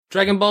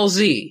Dragon Ball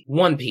Z,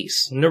 One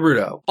Piece,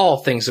 Naruto, all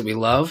things that we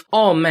love,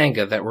 all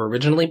manga that were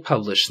originally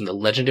published in the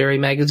legendary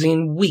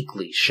magazine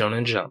Weekly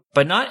Shonen Jump.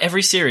 But not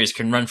every series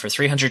can run for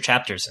 300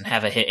 chapters and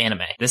have a hit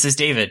anime. This is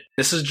David.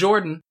 This is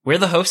Jordan. We're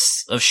the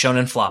hosts of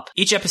Shonen Flop.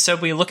 Each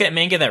episode we look at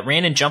manga that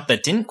ran in Jump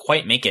that didn't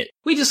quite make it.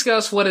 We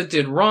discuss what it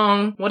did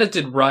wrong, what it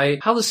did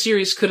right, how the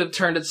series could have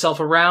turned itself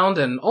around,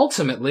 and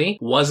ultimately,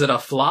 was it a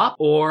flop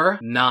or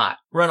not?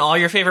 We're on all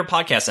your favorite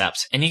podcast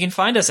apps, and you can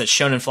find us at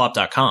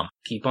shonenflop.com.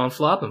 Keep on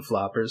flopping,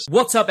 floppers.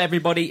 What's up,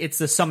 everybody? It's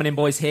the Summoning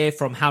Boys here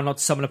from How Not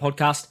to Summon a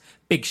Podcast.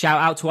 Big shout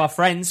out to our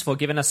friends for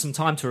giving us some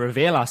time to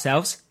reveal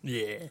ourselves.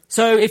 Yeah.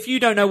 So if you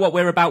don't know what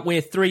we're about,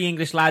 we're three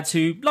English lads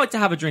who like to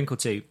have a drink or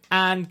two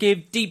and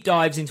give deep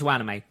dives into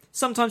anime.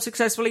 Sometimes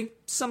successfully,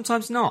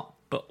 sometimes not,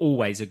 but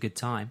always a good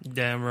time.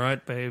 Damn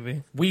right,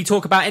 baby. We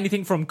talk about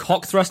anything from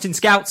cock thrusting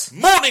scouts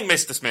Morning,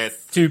 Mr.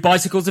 Smith. to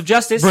bicycles of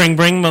justice Bring,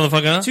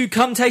 motherfucker. to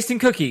cum tasting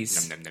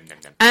cookies Nom, nom, nom,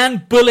 nom.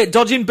 and bullet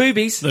dodging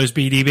boobies. Those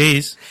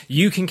BDBs.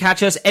 You can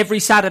catch us every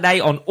Saturday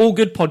on all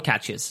good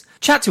podcatchers.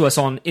 Chat to us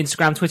on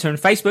Instagram, Twitter, and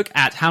Facebook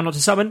at How Not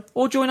to Summon,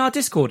 or join our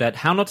Discord at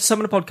How Not to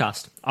Summon a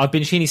Podcast. I've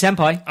been Sheeny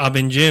Senpai. I've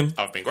been Jim.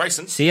 I've been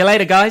Grayson. See you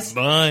later, guys.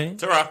 Bye.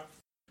 Ta-ra.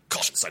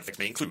 Caution, side effects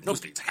may include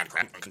nosebleeds, hand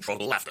cramp,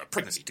 uncontrollable laughter,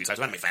 pregnancy, two sides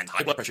of anime fan,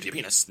 high blood pressure to your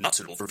penis, not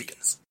suitable for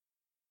vegans.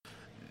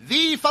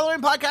 The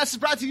following podcast is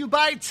brought to you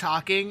by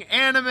Talking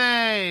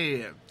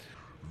Anime.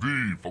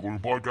 The following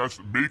podcast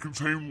may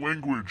contain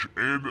language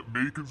and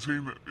may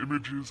contain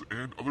images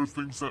and other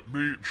things that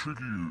may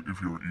trigger you.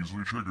 If you are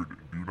easily triggered,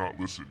 do not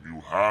listen.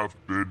 You have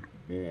been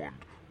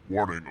warned.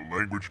 Warning,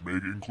 language may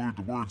include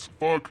the words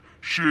fuck,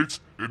 shit,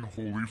 and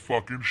holy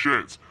fucking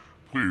shit.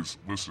 Please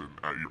listen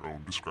at your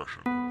own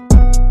discretion.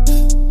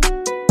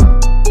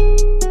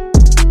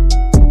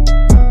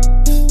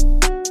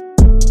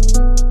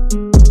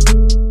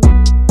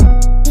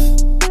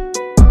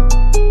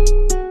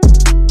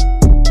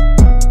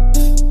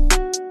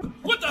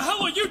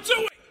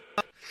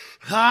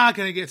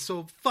 Gonna get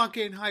so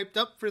fucking hyped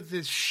up for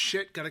this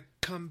shit. Gotta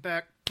come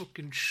back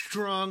fucking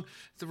strong.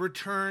 The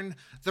return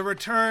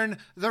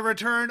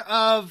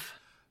of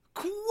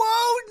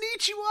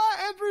Konnichiwa,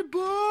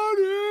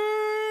 everybody!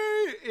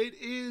 It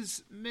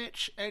is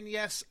Mitch, and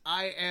yes,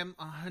 I am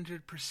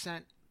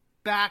 100%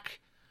 back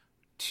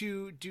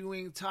to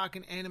doing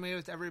Talking Anime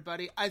with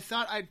everybody. I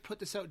thought I'd put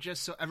this out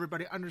just so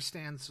everybody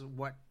understands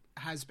what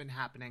has been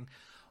happening,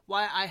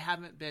 why I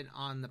haven't been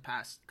on the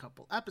past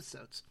couple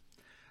episodes.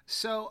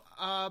 So,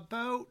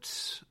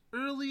 about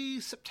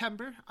early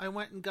September, I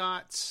went and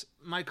got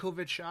my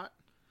COVID shot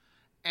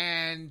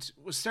and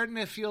was starting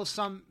to feel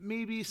some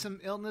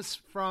illness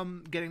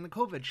from getting the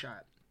COVID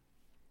shot.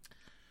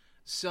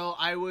 So,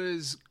 I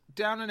was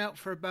down and out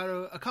for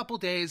about a couple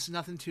days,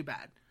 nothing too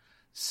bad.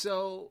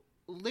 So,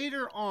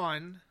 later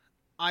on,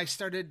 I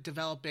started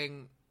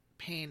developing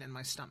pain in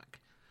my stomach.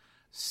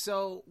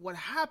 So, what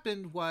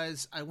happened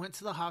was I went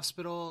to the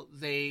hospital.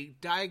 They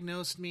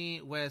diagnosed me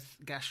with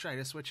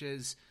gastritis, which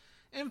is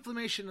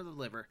inflammation of the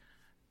liver.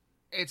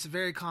 It's a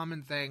very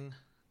common thing.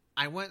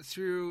 I went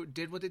through,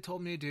 did what they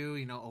told me to do,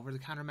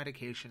 over-the-counter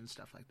medication,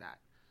 stuff like that.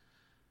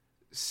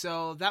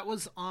 So, that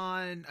was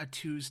on a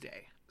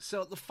Tuesday.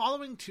 So, the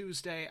following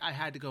Tuesday, I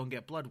had to go and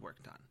get blood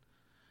work done.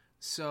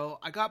 So,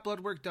 I got blood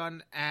work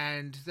done,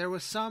 and there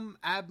was some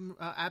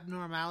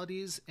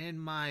abnormalities in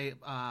my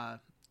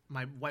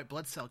my white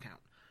blood cell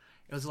count.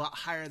 It was a lot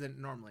higher than it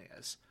normally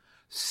is.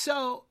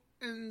 So,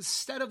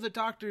 instead of the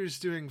doctors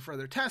doing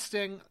further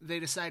testing, they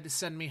decided to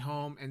send me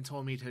home and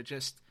told me to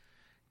just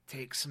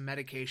take some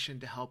medication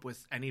to help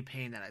with any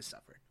pain that I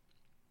suffered.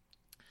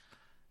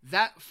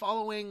 That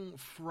following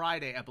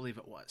Friday, I believe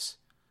it was,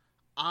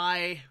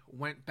 I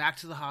went back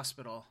to the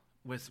hospital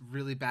with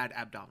really bad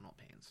abdominal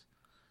pains.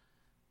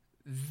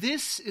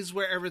 This is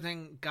where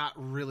everything got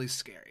really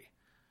scary.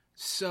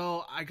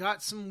 So I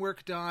got some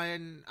work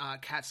done,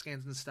 CAT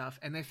scans and stuff,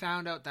 and they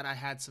found out that I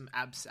had some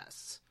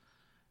abscesses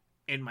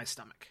in my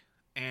stomach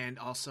and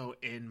also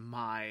in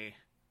my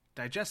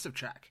digestive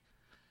tract.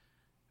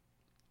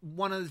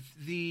 One of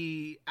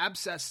the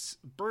abscesses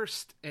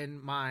burst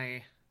in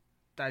my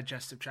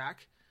digestive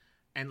tract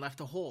and left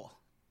a hole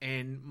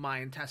in my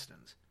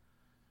intestines.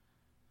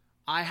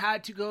 I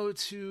had to go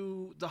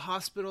to the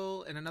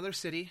hospital in another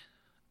city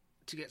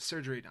to get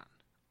surgery done.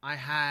 I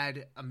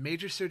had a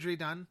major surgery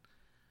done.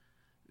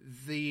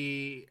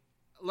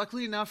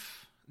 Luckily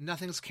enough,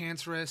 nothing's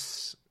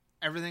cancerous.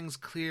 Everything's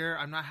clear.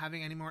 I'm not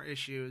having any more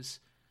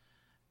issues.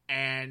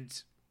 And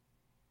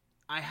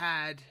I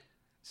had,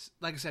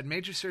 like I said,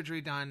 major surgery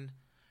done,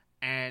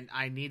 and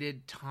I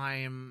needed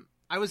time.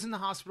 I was in the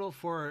hospital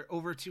for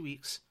over 2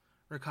 weeks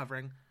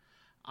recovering.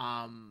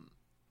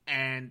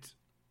 And,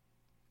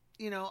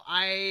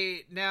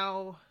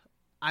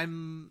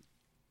 I'm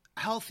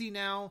healthy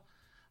now.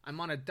 I'm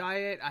on a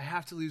diet. I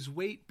have to lose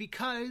weight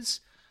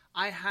because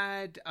I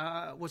had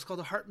what's called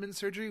a Hartmann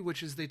surgery,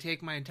 which is they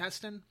take my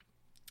intestine,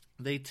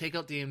 they take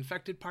out the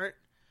infected part,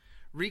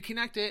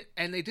 reconnect it,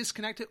 and they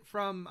disconnect it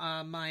from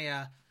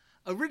my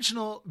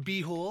original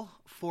beehole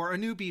for a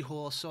new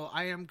beehole. So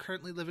I am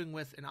currently living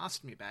with an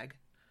ostomy bag.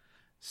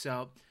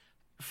 So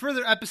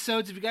further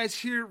episodes, if you guys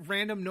hear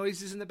random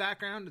noises in the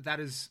background, that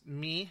is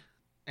me,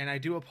 and I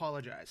do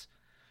apologize.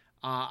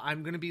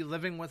 I'm going to be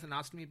living with an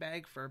ostomy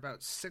bag for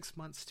about 6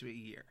 months to a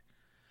year.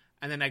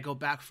 And then I go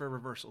back for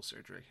reversal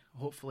surgery,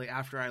 hopefully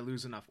after I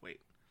lose enough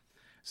weight.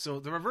 So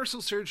the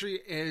reversal surgery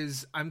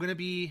is, I'm going to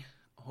be,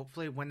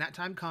 hopefully when that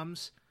time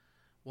comes,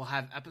 we'll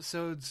have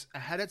episodes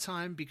ahead of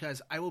time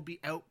because I will be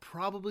out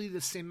probably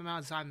the same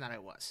amount of time that I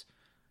was.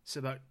 So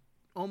about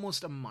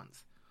almost a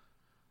month.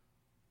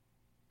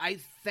 I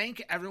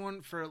thank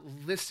everyone for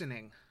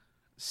listening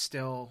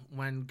still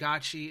when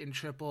Gotchi and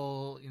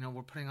Triple,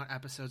 we're putting out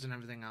episodes and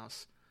everything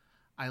else.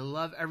 I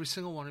love every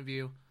single one of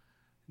you.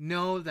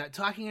 Know that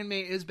Talking Anime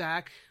is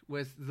back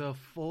with the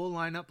full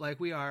lineup like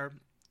we are.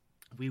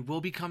 We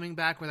will be coming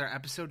back with our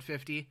episode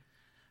 50.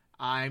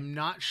 I'm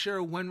not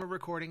sure when we're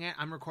recording it.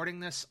 I'm recording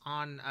this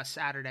on a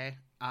Saturday,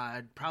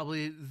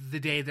 probably the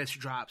day this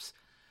drops.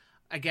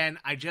 Again,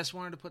 I just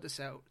wanted to put this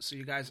out so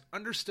you guys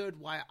understood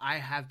why I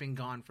have been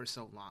gone for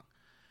so long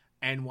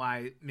and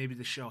why maybe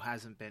the show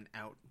hasn't been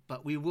out.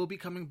 But we will be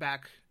coming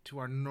back to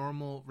our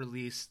normal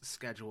release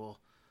schedule.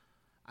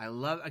 I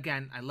love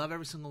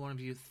every single one of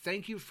you.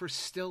 Thank you for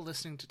still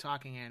listening to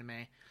Talking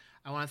Anime.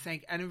 I want to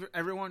thank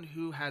everyone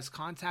who has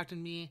contacted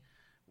me,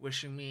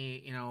 wishing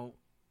me,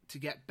 to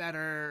get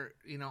better,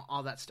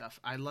 all that stuff.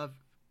 I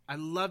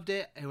loved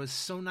it. It was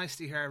so nice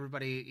to hear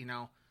everybody,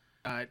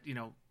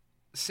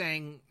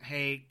 saying,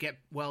 hey, get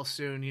well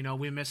soon.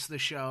 We miss the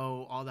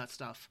show, all that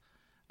stuff.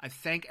 I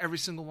thank every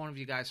single one of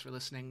you guys for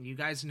listening. You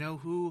guys know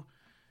who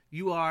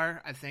you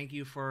are. I thank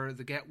you for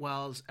the get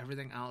wells,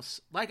 everything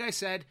else. Like I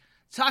said,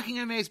 Talking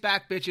Anime is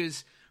back,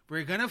 bitches.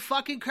 We're gonna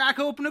fucking crack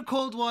open a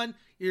cold one.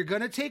 You're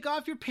gonna take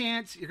off your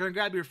pants. You're gonna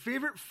grab your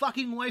favorite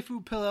fucking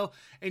waifu pillow,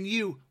 and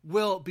you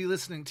will be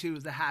listening to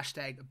the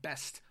hashtag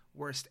best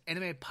worst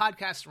anime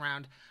podcast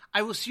around.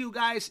 I will see you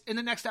guys in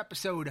the next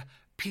episode.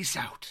 Peace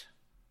out.